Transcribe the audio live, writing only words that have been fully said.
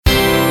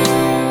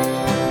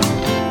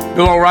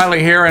Bill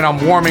O'Reilly here, and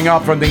I'm warming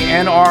up from the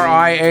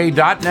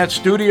NRIA.net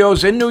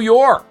studios in New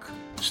York.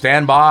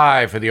 Stand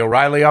by for the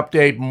O'Reilly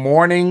Update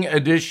Morning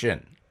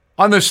Edition.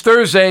 On this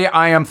Thursday,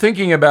 I am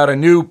thinking about a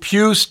new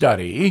Pew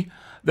study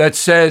that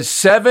says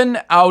 7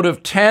 out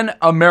of 10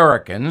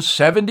 Americans,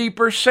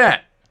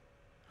 70%,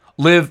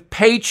 live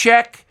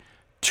paycheck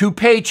to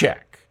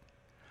paycheck.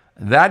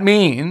 That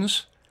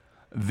means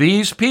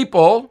these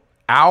people,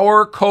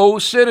 our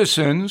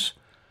co-citizens,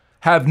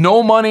 have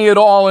no money at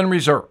all in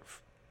reserve.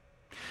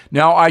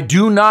 Now, I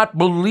do not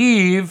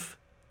believe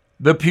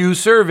the Pew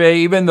survey,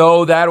 even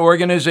though that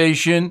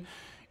organization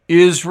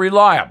is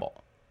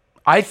reliable.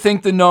 I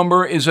think the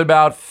number is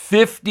about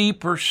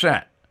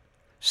 50%.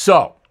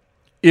 So,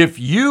 if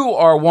you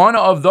are one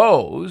of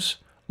those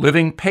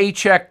living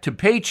paycheck to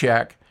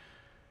paycheck,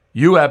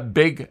 you have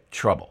big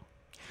trouble.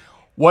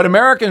 What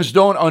Americans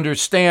don't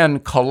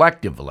understand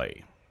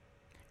collectively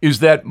is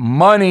that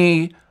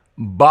money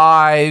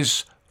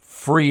buys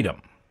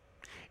freedom.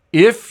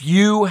 If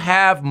you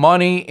have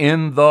money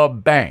in the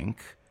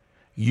bank,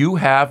 you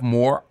have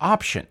more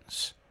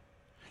options.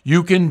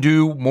 You can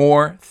do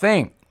more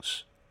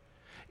things.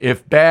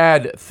 If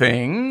bad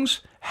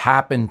things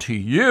happen to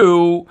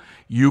you,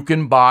 you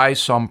can buy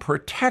some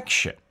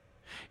protection.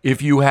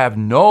 If you have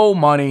no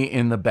money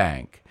in the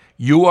bank,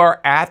 you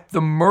are at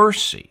the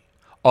mercy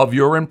of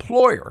your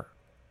employer.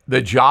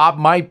 The job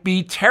might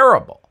be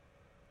terrible,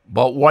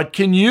 but what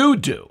can you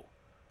do?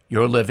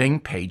 You're living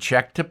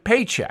paycheck to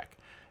paycheck.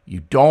 You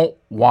don't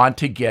want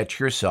to get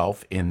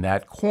yourself in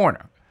that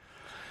corner.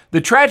 The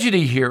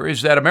tragedy here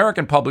is that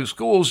American public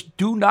schools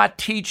do not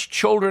teach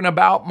children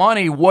about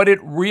money, what it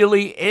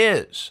really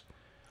is.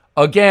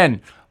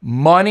 Again,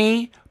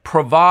 money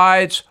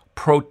provides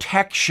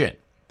protection.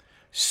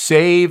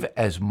 Save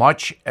as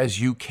much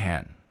as you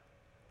can.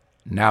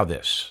 Now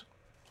this.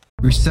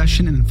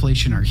 Recession and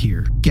inflation are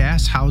here.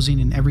 Gas, housing,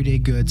 and everyday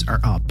goods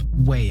are up,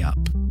 way up.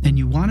 And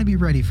you want to be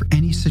ready for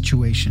any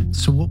situation.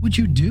 So what would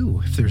you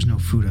do if there's no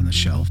food on the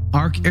shelf?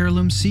 ARC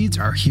Heirloom Seeds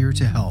are here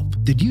to help.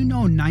 Did you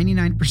know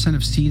 99%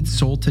 of seeds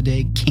sold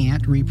today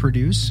can't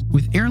reproduce?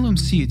 With Heirloom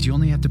Seeds, you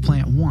only have to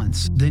plant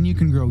once. Then you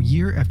can grow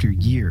year after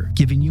year,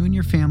 giving you and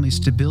your family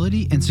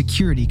stability and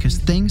security because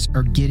things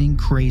are getting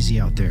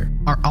crazy out there.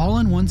 Our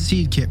all-in-one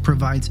seed kit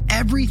provides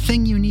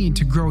everything you need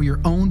to grow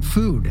your own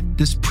food.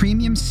 This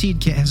premium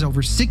seed kit has over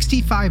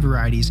 65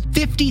 varieties,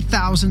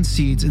 50,000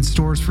 seeds, and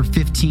stores for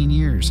 15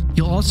 years.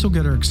 You'll also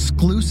get our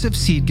exclusive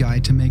seed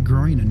guide to make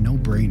growing a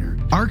no-brainer.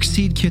 ARC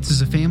Seed Kits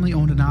is a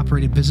family-owned and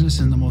operated business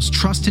and the most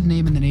trusted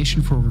name in the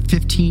nation for over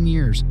 15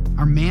 years.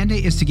 Our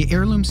mandate is to get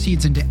heirloom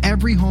seeds into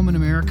every home in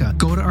America.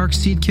 Go to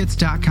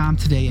arcseedkits.com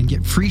today and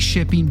get free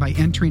shipping by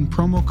entering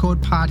promo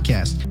code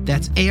PODCAST.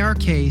 That's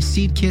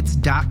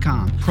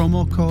ARCseedkits.com,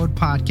 promo code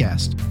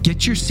PODCAST.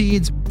 Get your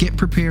seeds, get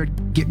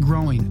prepared, get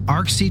growing.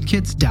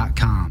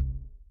 arcseedkits.com.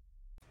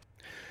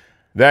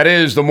 That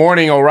is the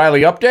Morning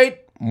O'Reilly Update.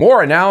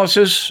 More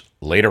analysis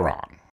later on.